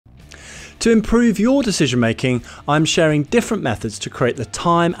To improve your decision making, I'm sharing different methods to create the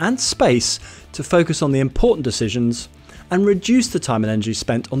time and space to focus on the important decisions and reduce the time and energy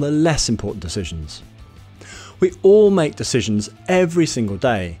spent on the less important decisions. We all make decisions every single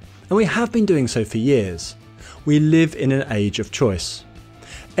day, and we have been doing so for years. We live in an age of choice.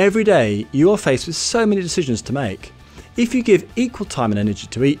 Every day you are faced with so many decisions to make. If you give equal time and energy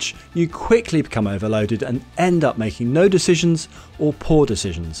to each, you quickly become overloaded and end up making no decisions or poor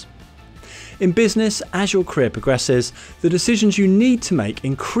decisions. In business, as your career progresses, the decisions you need to make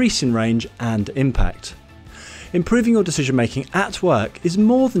increase in range and impact. Improving your decision making at work is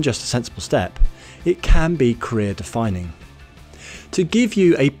more than just a sensible step. It can be career defining. To give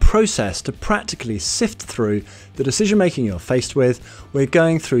you a process to practically sift through the decision making you're faced with, we're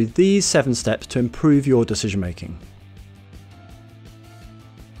going through these 7 steps to improve your decision making.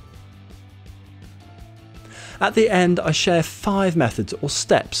 At the end, I share 5 methods or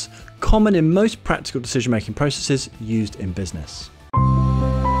steps common in most practical decision making processes used in business.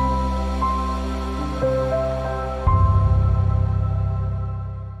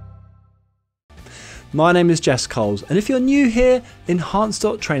 My name is Jess Coles, and if you're new here,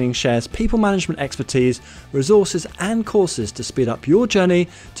 Enhance.training shares people management expertise, resources and courses to speed up your journey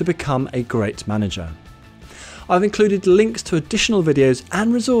to become a great manager. I've included links to additional videos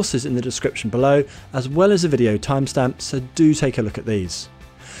and resources in the description below, as well as a video timestamp, so do take a look at these.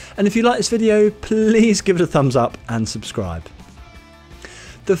 And if you like this video, please give it a thumbs up and subscribe.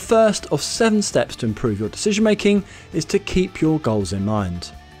 The first of 7 steps to improve your decision making is to keep your goals in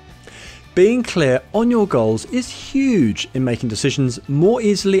mind. Being clear on your goals is huge in making decisions more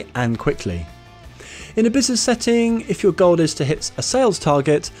easily and quickly. In a business setting, if your goal is to hit a sales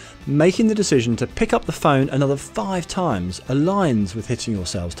target, making the decision to pick up the phone another 5 times aligns with hitting your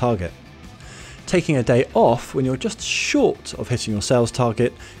sales target. Taking a day off when you're just short of hitting your sales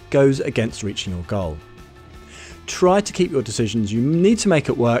target goes against reaching your goal. Try to keep your decisions you need to make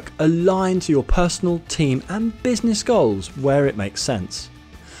at work aligned to your personal, team and business goals where it makes sense.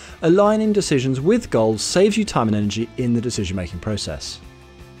 Aligning decisions with goals saves you time and energy in the decision-making process.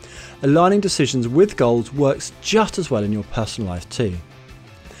 Aligning decisions with goals works just as well in your personal life too.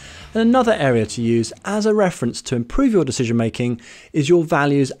 And another area to use as a reference to improve your decision making is your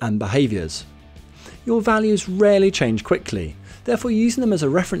values and behaviours. Your values rarely change quickly, therefore using them as a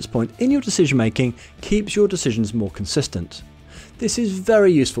reference point in your decision making keeps your decisions more consistent. This is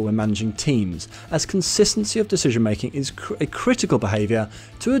very useful when managing teams, as consistency of decision making is a critical behaviour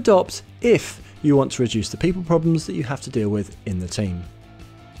to adopt if you want to reduce the people problems that you have to deal with in the team.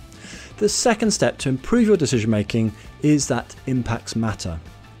 The second step to improve your decision making is that impacts matter.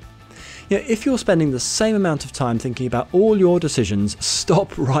 If you're spending the same amount of time thinking about all your decisions,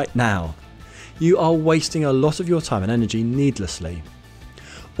 stop right now. You are wasting a lot of your time and energy needlessly.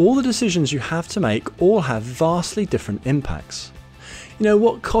 All the decisions you have to make all have vastly different impacts.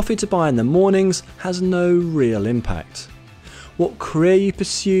 What coffee to buy in the mornings has no real impact. What career you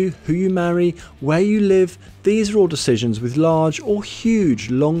pursue, who you marry, where you live, these are all decisions with large or huge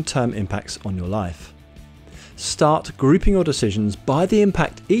long-term impacts on your life. Start grouping your decisions by the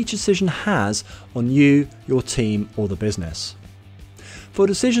impact each decision has on you, your team or the business. For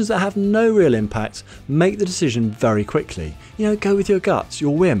decisions that have no real impact, make the decision very quickly. Go with your guts,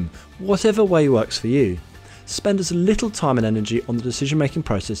 your whim, whatever way works for you. Spend as little time and energy on the decision making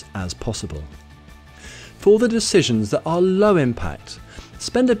process as possible. For the decisions that are low impact,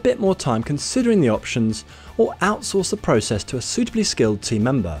 spend a bit more time considering the options or outsource the process to a suitably skilled team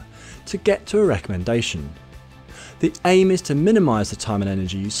member to get to a recommendation. The aim is to minimise the time and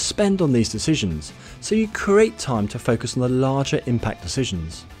energy you spend on these decisions, so you create time to focus on the larger impact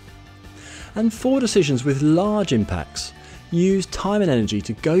decisions. And for decisions with large impacts, use time and energy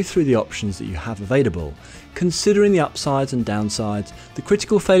to go through the options that you have available, considering the upsides and downsides, the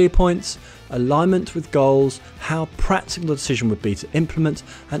critical failure points, alignment with goals, how practical the decision would be to implement,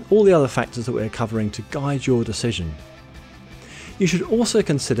 and all the other factors that we're covering to guide your decision. You should also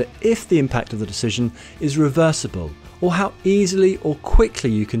consider if the impact of the decision is reversible, or how easily or quickly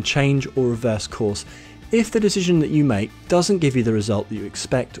you can change or reverse course if the decision that you make doesn't give you the result that you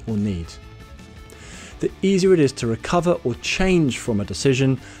expect or need. The easier it is to recover or change from a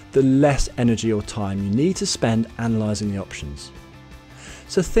decision, the less energy or time you need to spend analysing the options.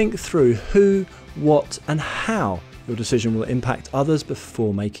 So think through who, what and how your decision will impact others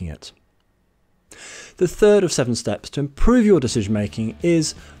before making it. The third of 7 steps to improve your decision making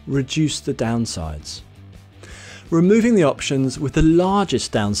is reduce the downsides. Removing the options with the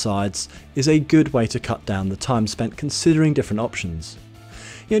largest downsides is a good way to cut down the time spent considering different options.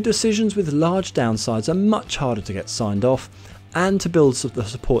 Decisions with large downsides are much harder to get signed off and to build the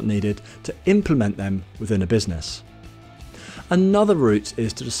support needed to implement them within a business. Another route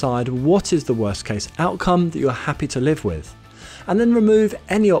is to decide what is the worst case outcome that you are happy to live with, and then remove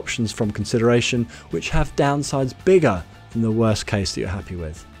any options from consideration which have downsides bigger than the worst case that you're happy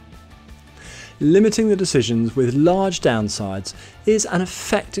with. Limiting the decisions with large downsides is an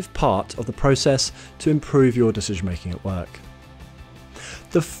effective part of the process to improve your decision making at work.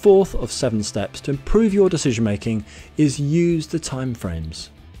 The fourth of 7 steps to improve your decision making is use the timeframes.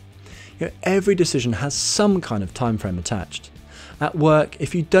 Every decision has some kind of time frame attached. At work,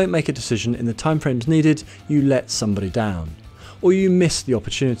 if you don't make a decision in the timeframes needed, you let somebody down, or you miss the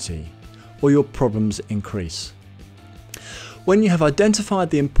opportunity, or your problems increase. When you have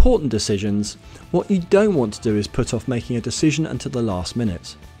identified the important decisions, what you don't want to do is put off making a decision until the last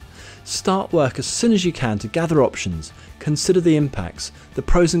minute. Start work as soon as you can to gather options, consider the impacts, the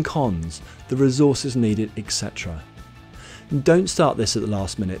pros and cons, the resources needed, etc. Don't start this at the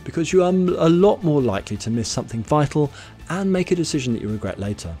last minute because you are a lot more likely to miss something vital and make a decision that you regret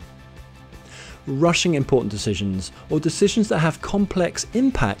later. Rushing important decisions or decisions that have complex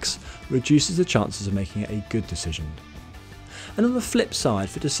impacts reduces the chances of making a good decision. And on the flip side,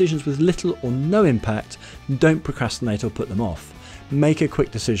 for decisions with little or no impact, don't procrastinate or put them off. Make a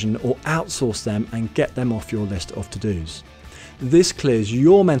quick decision or outsource them and get them off your list of to-dos. This clears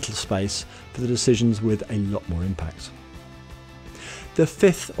your mental space for the decisions with a lot more impact. The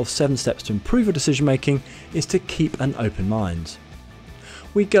fifth of 7 steps to improve your decision making is to keep an open mind.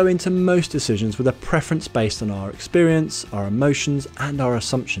 We go into most decisions with a preference based on our experience, our emotions, and our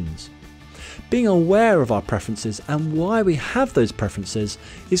assumptions. Being aware of our preferences and why we have those preferences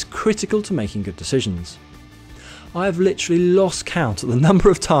is critical to making good decisions. I have literally lost count of the number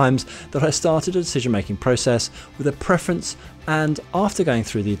of times that I started a decision making process with a preference and, after going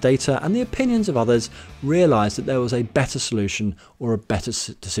through the data and the opinions of others, realised that there was a better solution or a better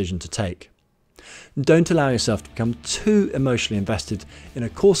decision to take. Don't allow yourself to become too emotionally invested in a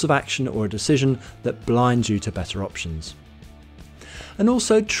course of action or a decision that blinds you to better options. And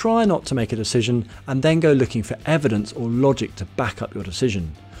also try not to make a decision and then go looking for evidence or logic to back up your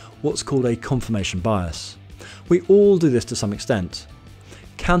decision, what's called a confirmation bias. We all do this to some extent.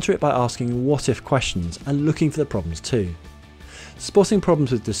 Counter it by asking what-if questions and looking for the problems too. Spotting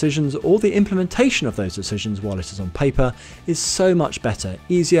problems with decisions or the implementation of those decisions while it is on paper is so much better,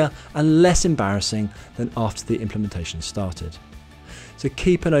 easier and less embarrassing than after the implementation started. So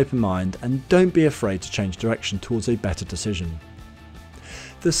keep an open mind and don't be afraid to change direction towards a better decision.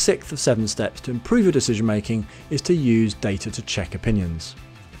 The 6th of 7 steps to improve your decision making is to use data to check opinions.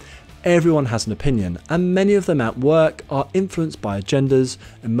 Everyone has an opinion, and many of them at work are influenced by agendas,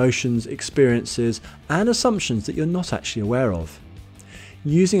 emotions, experiences, and assumptions that you're not actually aware of.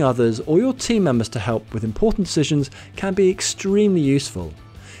 Using others or your team members to help with important decisions can be extremely useful.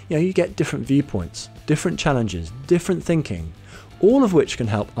 You get different viewpoints, different challenges, different thinking, all of which can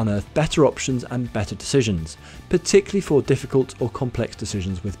help unearth better options and better decisions, particularly for difficult or complex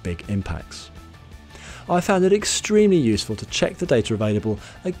decisions with big impacts. I found it extremely useful to check the data available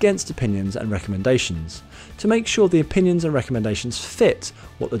against opinions and recommendations to make sure the opinions and recommendations fit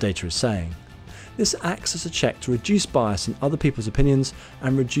what the data is saying. This acts as a check to reduce bias in other people's opinions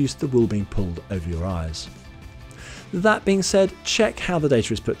and reduce the wool being pulled over your eyes. That being said, check how the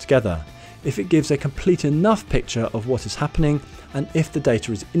data is put together, if it gives a complete enough picture of what is happening and if the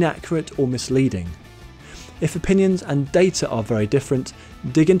data is inaccurate or misleading. If opinions and data are very different,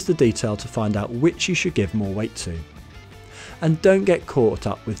 dig into the detail to find out which you should give more weight to. And don't get caught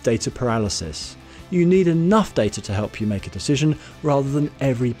up with data paralysis. You need enough data to help you make a decision rather than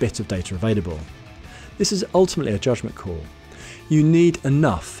every bit of data available. This is ultimately a judgment call. You need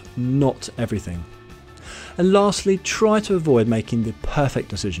enough, not everything. And lastly, try to avoid making the perfect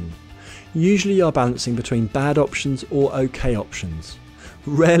decision. Usually you are balancing between bad options or okay options.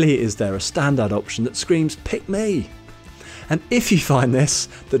 Rarely is there a standout option that screams, "Pick me!" And if you find this,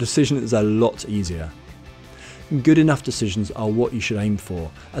 the decision is a lot easier. Good enough decisions are what you should aim for,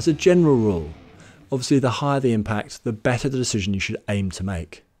 as a general rule. Obviously, the higher the impact, the better the decision you should aim to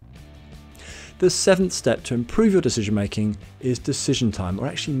make. The 7th step to improve your decision making is decision time, or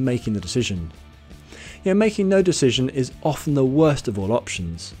actually making the decision. Making no decision is often the worst of all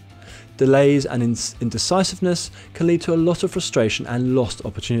options. Delays and indecisiveness can lead to a lot of frustration and lost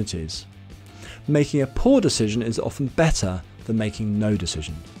opportunities. Making a poor decision is often better than making no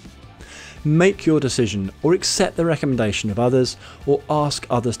decision. Make your decision or accept the recommendation of others or ask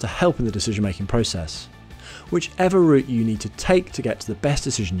others to help in the decision-making process. Whichever route you need to take to get to the best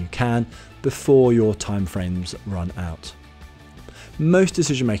decision you can before your timeframes run out. Most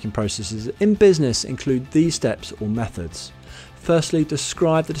decision-making processes in business include these steps or methods. Firstly,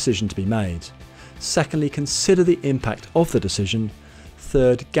 describe the decision to be made. Secondly, consider the impact of the decision.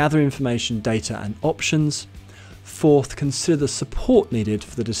 Third, gather information, data and options. Fourth, consider the support needed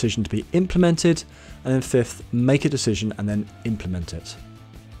for the decision to be implemented. And then fifth, make a decision and then implement it.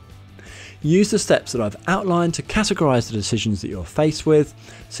 Use the steps that I've outlined to categorise the decisions that you're faced with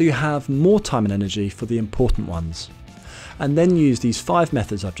so you have more time and energy for the important ones. And then use these 5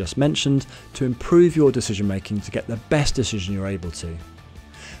 methods I've just mentioned to improve your decision making to get the best decision you're able to.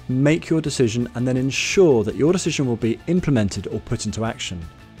 Make your decision and then ensure that your decision will be implemented or put into action.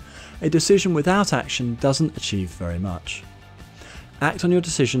 A decision without action doesn't achieve very much. Act on your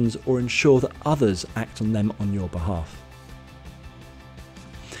decisions or ensure that others act on them on your behalf.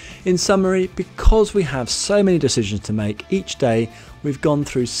 In summary, because we have so many decisions to make each day, we've gone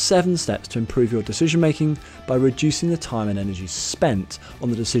through 7 steps to improve your decision making by reducing the time and energy spent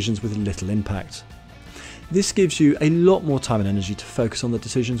on the decisions with little impact. This gives you a lot more time and energy to focus on the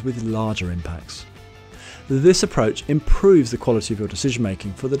decisions with larger impacts. This approach improves the quality of your decision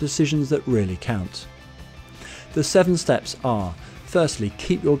making for the decisions that really count. The 7 steps are: firstly,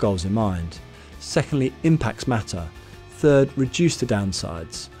 keep your goals in mind. Secondly, impacts matter. Third, reduce the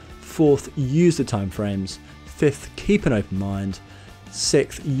downsides. Fourth, use the timeframes. Fifth, keep an open mind.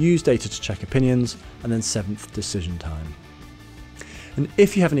 Sixth, use data to check opinions. And then 7th, decision time. And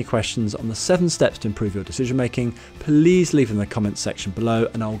if you have any questions on the 7 steps to improve your decision making, please leave them in the comments section below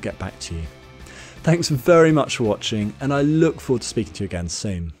and I'll get back to you. Thanks very much for watching, and I look forward to speaking to you again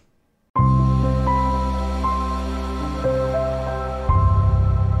soon.